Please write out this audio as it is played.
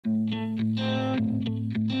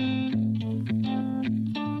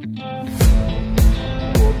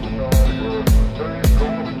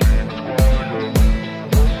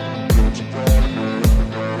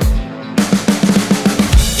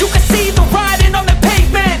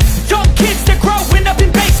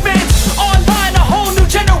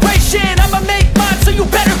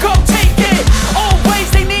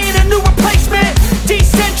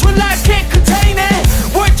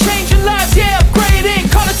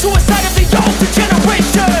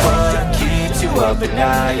up at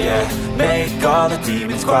night, yeah. Make all the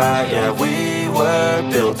demons quiet, yeah. We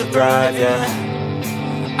were built to thrive, yeah.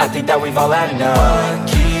 I think that we've all had enough. What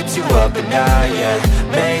keeps you up at night, yeah.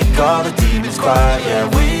 Make all the demons quiet, yeah.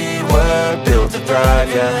 We were built to thrive,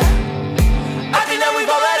 yeah. I think that we've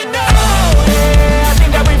all had enough. Oh, yeah, I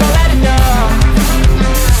think that we've all had enough.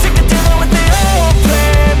 Sick of dealing with the old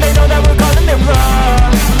plan. They know that we're calling it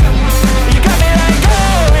wrong. You got me like,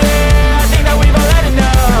 oh yeah, I think that we've all had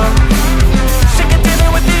enough. Sick of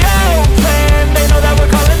dealing with the old plan. They know that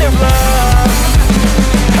we're calling it wrong.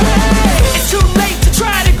 Hey, it's too late to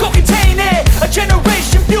try to go contain it. A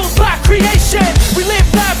generation fueled by creation. We live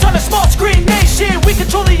lives on a small screen nation. We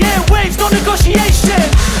control the airwaves, no negotiation.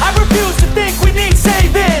 I refuse to think we need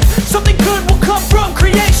saving. Something good will come from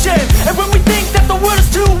creation. And when we think that the world is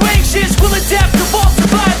too anxious, we'll adapt, evolve,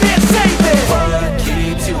 survive and save it. What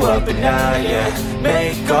keeps you up at night, yeah.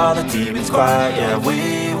 Make all the demons quiet, yeah.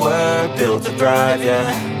 We were built to thrive, yeah.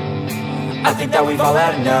 I think that we've all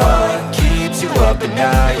had enough. What keeps you up at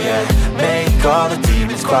night, yeah. Make all the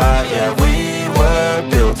demons quiet, yeah. We were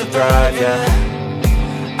built to thrive, yeah.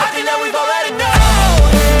 I think that we've all had enough. Oh,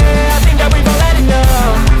 yeah, I think that we've all had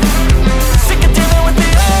enough. Sick of dealing with the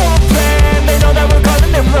old plan. They know that we're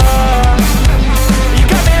calling it wrong. You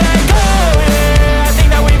got me like, oh yeah, I think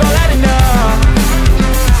that we've all had enough.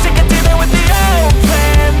 Sick of dealing with the old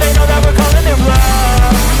plan. They know that we're calling it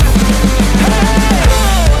wrong. Hey,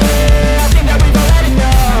 oh yeah, I think that we've all had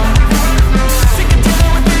enough. Sick of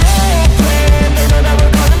dealing with the old plan. They know that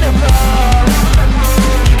we're calling it wrong.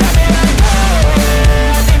 You got me like, oh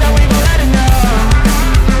yeah, I think that we've all had enough.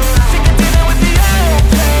 Sick of dealing with the old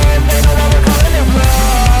plan. They know that we're calling it wrong.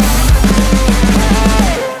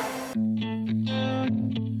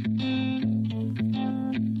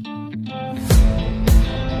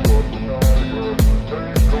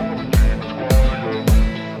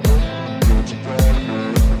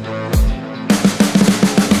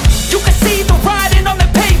 You can see the writing on the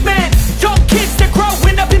pavement. Young kids, they're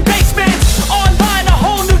growing up in basements. Online, a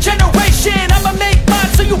whole new generation. I'ma make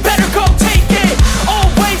mine, so you better go take it.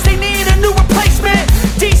 Always, they need a new replacement.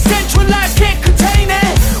 Decentralized, can't contain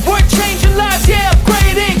it. We're changing lives, yeah,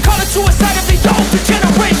 upgrading. Call it suicide of the older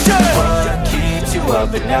generation. What keeps you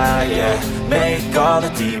up at night, yeah. Make all the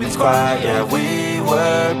demons quiet, yeah. We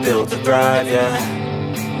were built to thrive, yeah.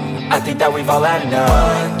 I think that we've all had enough.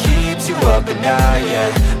 What keeps you up at night, yeah.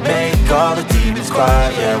 Make all the demons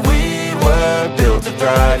quiet, yeah. We were built to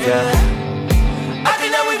thrive, yeah. I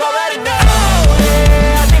think that we've all had enough. Oh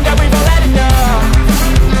yeah, I think that we've all had enough.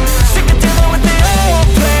 Sick of dealing with the old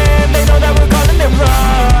plan. They know that we're calling it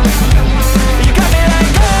wrong. You got me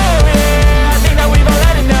like, oh yeah, I think that we've all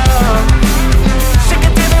had enough. Sick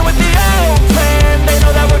of dealing with the old plan. They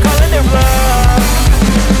know that we're calling it wrong.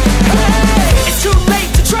 Hey, it's too late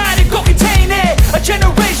to try to go contain it. A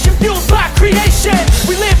generation fueled by creation.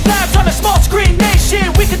 We live lives on a small screen nation.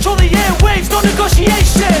 We control the airwaves, no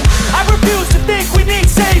negotiation. I refuse to think we need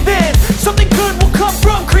saving. Something good will come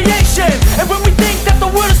from creation. And when we think that the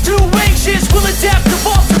world is too anxious, we'll adapt,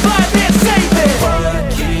 evolve, survive and save it.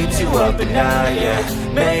 What keeps you up at night, yeah.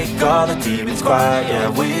 Make all the demons quiet, yeah.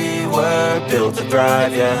 We were built to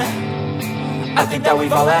thrive, yeah. I think that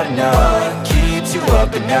we've all had enough. What keeps you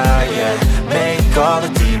up at night, yeah. Make all the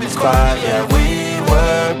demons quiet, yeah. We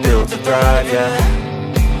were built to thrive, yeah.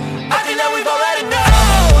 I think that we've all had enough.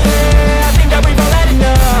 Oh yeah, I think that we've all had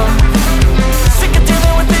enough. Sick of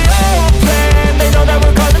dealing with the old plan. They know that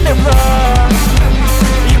we're calling it wrong.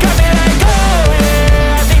 You got me like, oh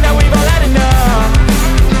yeah, I think that we've all had enough.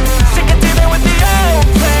 Sick of dealing with the old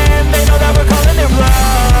plan. They know that we're calling it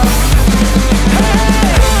wrong.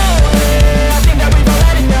 Hey, oh yeah, I think that we've all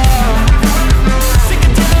had enough. Sick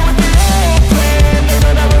of dealing with the old plan. They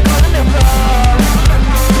know that we're calling it wrong.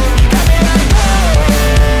 You got me like, oh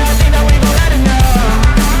yeah, I think that we've all had enough.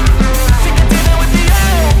 Sick of dealing with the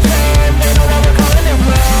old plan. They know that we're calling it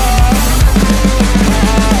wrong.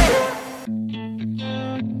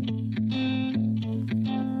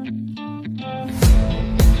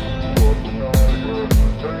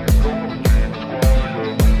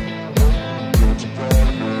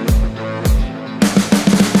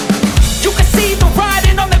 You can see the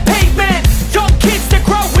writing on the pavement. Young kids, they're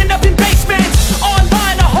growing up in basements.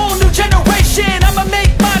 Online, a whole new generation. I'ma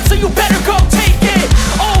make mine, so you better go take it.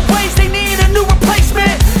 Always, they need a new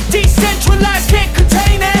replacement. Decentralized, can't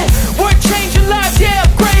contain it. We're changing lives, yeah,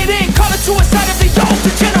 upgrading. Call it suicide of the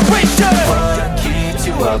older generation. What keeps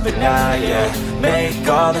you up at night, yeah. Make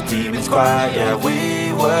all the demons quiet, yeah.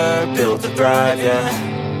 We were built to thrive, yeah.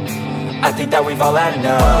 I think that we've all had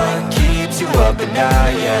enough. What keeps you up at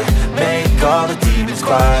night, yeah. Make all the demons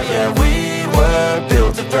quiet, yeah. We were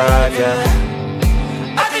built to thrive, yeah.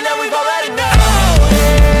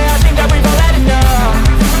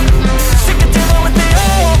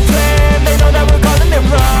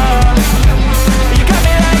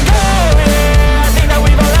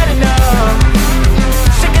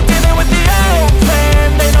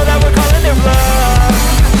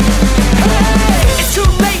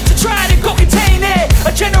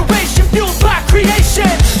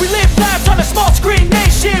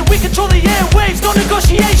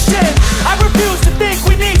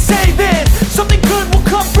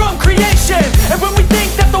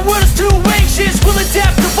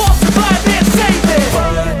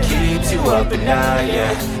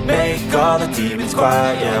 make all the demons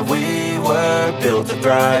quiet. Yeah, we were built to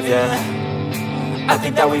thrive, yeah. I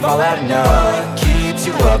think that we've all had enough. What keeps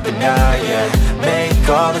you up at night, yeah. Make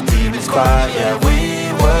all the demons quiet. Yeah, we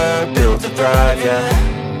were built to thrive, yeah.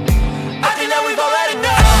 I think that we've all had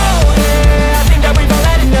enough. Oh, yeah, I think that we've all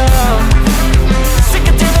had enough. Sick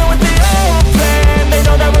of dealing with the old plan. They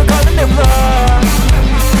know that we're calling it wrong.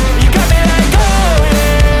 You got me like, oh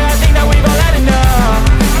yeah, I think that we've all had enough.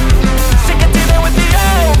 Sick of dealing with the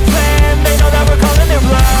old plan. They know that we're calling it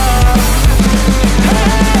wrong.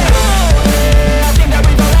 Hey, oh yeah, I think that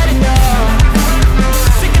we've all had enough.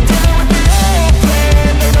 Sick of dealing with the old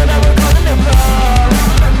plan. They know that we're calling it wrong.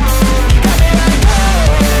 You got me like, oh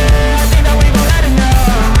yeah, I think that we've all had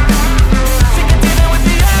enough. Sick of dealing with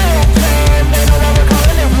the old plan. They know that we're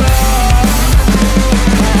calling it wrong.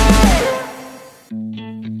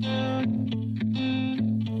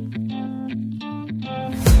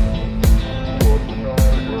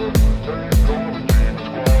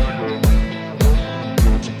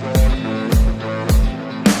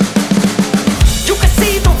 You can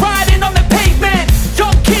see the writing on the pavement.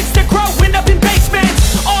 Young kids, they're growing up in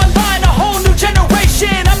basements. Online, a whole new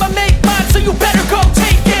generation. I'ma make mine, so you better go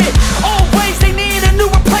take it. Always, they need a new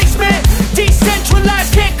replacement.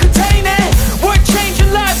 Decentralized, can't contain it. We're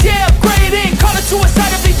changing lives, yeah, upgrading. Call it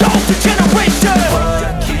suicide of the older generation.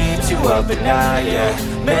 What keeps you up at night, yeah.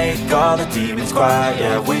 Make all the demons quiet,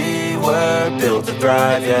 yeah. We were built to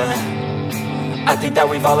thrive, yeah. I think that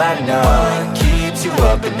we've all had enough. What keeps you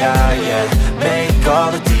up at night, yeah. Make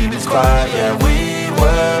all the demons quiet, yeah. We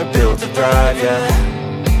were built to thrive, yeah.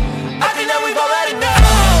 I think that we've all had enough.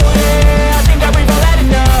 Oh yeah, I think that we've all had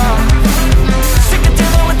enough. Sick of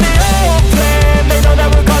dealing with the old plan. They know that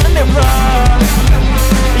we're calling it wrong.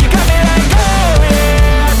 You got me like, oh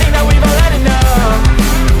yeah, I think that we've all had enough.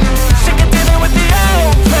 Sick of dealing with the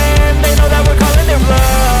old plan. They know that we're calling it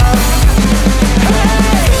wrong.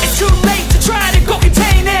 Hey, it's too late to try to go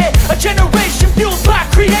contain it. A generation fueled by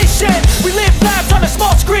creation. We live lives on a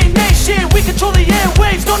small screen nation. We control the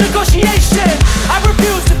airwaves, no negotiation. I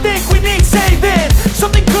refuse to think we need saving.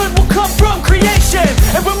 Something good will come from creation.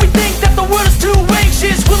 And when we think that the world is too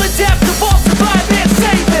anxious, we'll adapt, evolve, survive and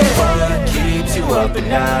save it. What keeps you up at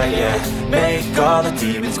night, yeah. Make all the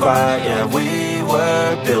demons quiet, yeah. We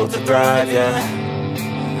were built to thrive, yeah.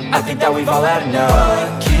 I think that we've all had enough.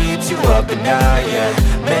 What keeps you up at night, yeah.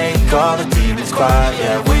 Make all the demons quiet,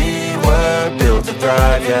 yeah. We were built to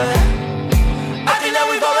thrive, yeah. I think that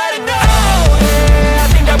we've all had enough. Oh yeah, I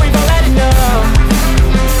think that we've all had enough.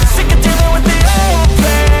 Sick of dealing with the old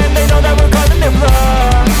plan. They know that we're calling it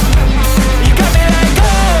wrong. You got me like,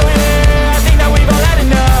 oh yeah, I think that we've all had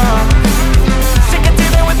enough. Sick of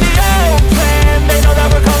dealing with the old plan. They know that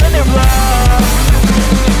we're calling it wrong.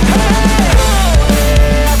 Hey, oh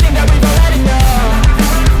yeah, I think that we've all had enough.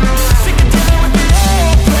 Sick of dealing with the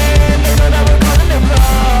old plan. They know that we're calling it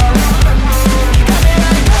wrong. You got me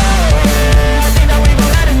like, oh yeah, I think that we've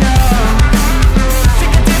all had enough.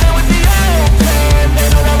 Sick of dealing with the old plan. They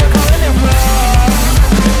know that we're calling it wrong.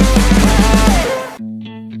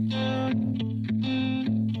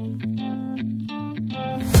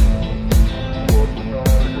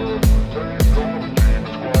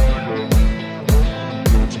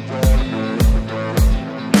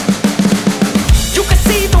 You can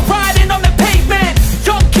see the writing on the pavement.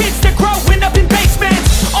 Young kids, they're growing up in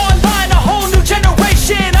basements. Online, a whole new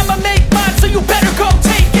generation. I'ma make mine, so you better go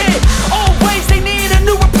take it. Always, they need a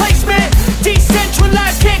new replacement.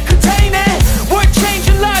 Decentralized, can't contain it. We're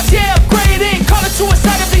changing lives, yeah, upgrading. Call it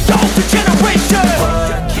suicide of the older generation.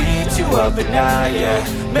 What keeps you up at night, yeah.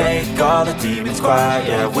 Make all the demons quiet,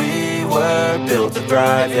 yeah. We were built to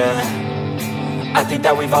thrive, yeah. I think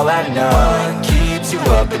that we've all had enough. What keeps you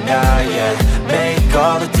up at night, yeah. Make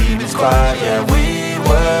all the demons quiet, yeah. We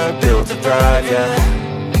were built to thrive, yeah.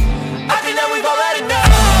 I think that we've all had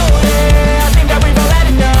enough. Oh yeah, I think that we've all had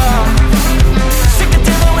enough. Sick of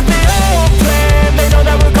dealing with the old plan. They know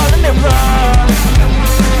that we're calling it wrong.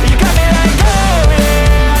 You got me like, oh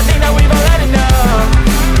yeah, I think that we've all had enough.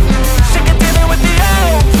 Sick of dealing with the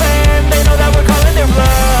old plan. They know that we're calling it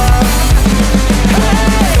wrong.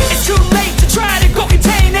 Hey, it's too late to try to go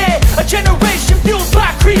contain it. A generation fueled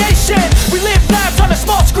by creation. We live lives on a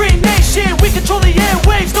small screen nation. We control the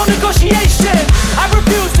airwaves, no negotiation. I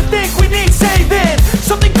refuse to think we need saving.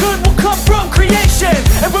 Something good will come from creation.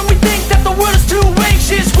 And when we think that the world is too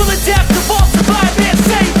anxious, we'll adapt, evolve, survive and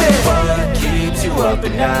save it. What keeps you up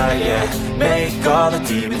at night, yeah. Make all the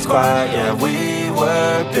demons quiet, yeah. We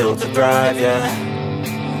were built to thrive, yeah.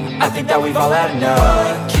 I think that we've all had enough.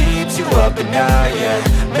 What keeps you up at night, yeah.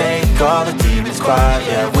 Make all the demons quiet,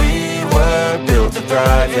 yeah. We were built to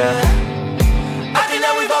thrive, yeah. I think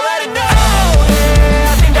that we've all had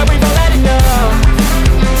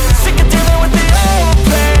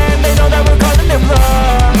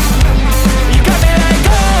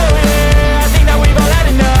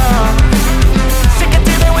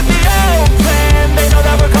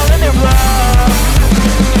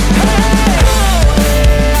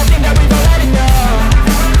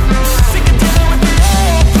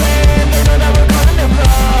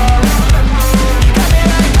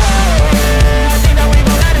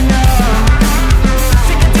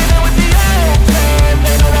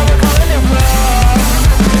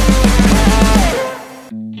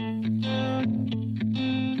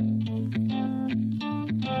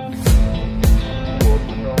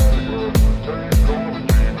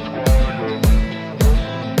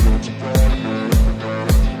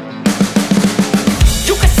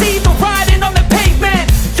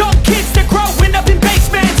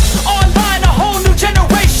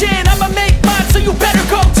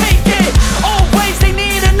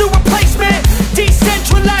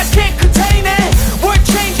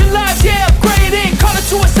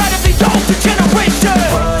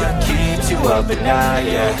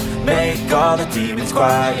demons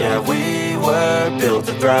quiet, yeah. We were built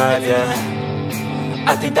to thrive, yeah.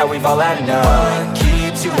 I think that we've all had enough. What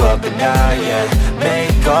keeps you up at night, yeah?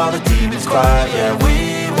 Make all the demons quiet, yeah.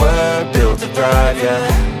 We were built to thrive, yeah.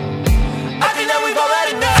 I think that we've all had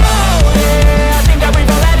enough. Oh, yeah, I think that we've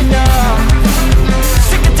all had enough.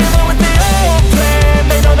 Sick of dealing with the old plan.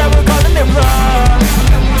 They know that we're calling it wrong.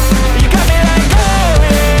 You got me like, oh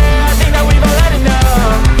yeah, I think that we've all had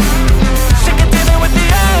enough. Sick of dealing with the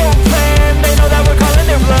old plan. They know that we're calling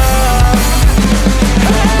it wrong.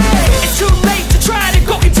 Hey, it's too late to try to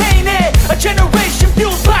go contain it. A generation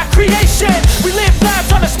fueled by creation. We live lives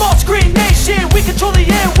on a small screen nation. We control the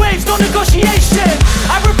airwaves, no negotiation.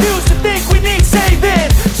 I refuse to think we need saving.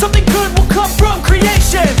 Something good will come from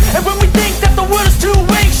creation. And when we think that the world is too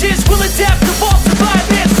anxious, we'll adapt, evolve, survive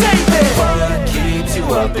and save it. What keeps you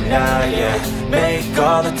up at night, yeah? Make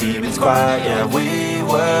all the demons quiet, yeah. We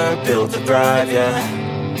were built to thrive, yeah.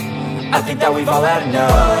 I think that we've all had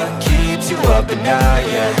enough. What keeps you up at night,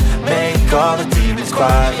 yeah? Make all the demons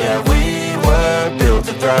quiet, yeah. We were built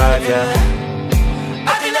to thrive, yeah.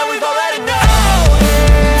 I think that we've all had enough. Oh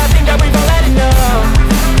yeah, I think that we've all had enough.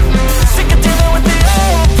 Sick of dealing with the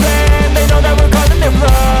old plan. They know that we're calling it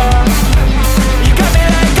wrong. You got me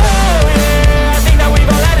like, oh yeah, I think that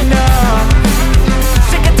we've all had enough.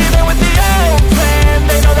 Sick of dealing with the old plan.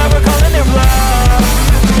 They know that we're calling it wrong.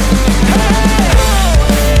 Hey, oh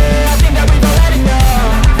yeah, I think that we've all had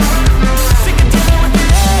enough. Sick of dealing with the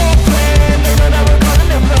old plan. They know that we're calling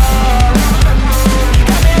it wrong. You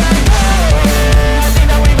got me like, oh yeah, I think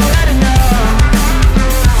that we've all had enough.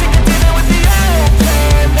 Sick of dealing with the old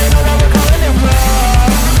plan. They know that we're calling it wrong.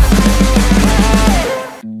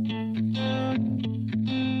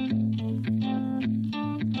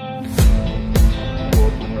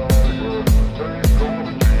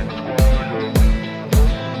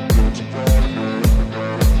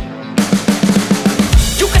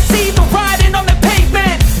 You can see the writing on the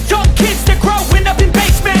pavement. Young kids, they're growing up in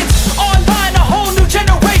basements. Online, a whole new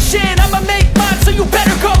generation. I'ma make mine, so you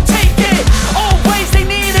better go take it. Always they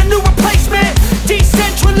need a new replacement.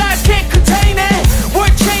 Decentralized, can't contain it.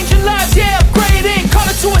 We're changing lives, yeah, upgrading. Call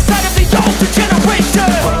it suicide of the older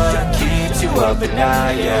generation. What keeps you up at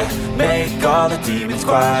night, yeah? Make all the demons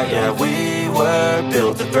quiet, yeah. We were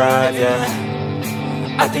built to thrive, yeah.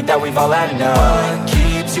 I think that we've all had enough. What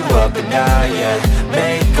keeps you up at night, yeah?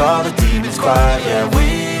 Make all the demons quiet, yeah.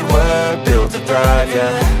 We were built to thrive,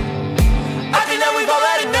 yeah.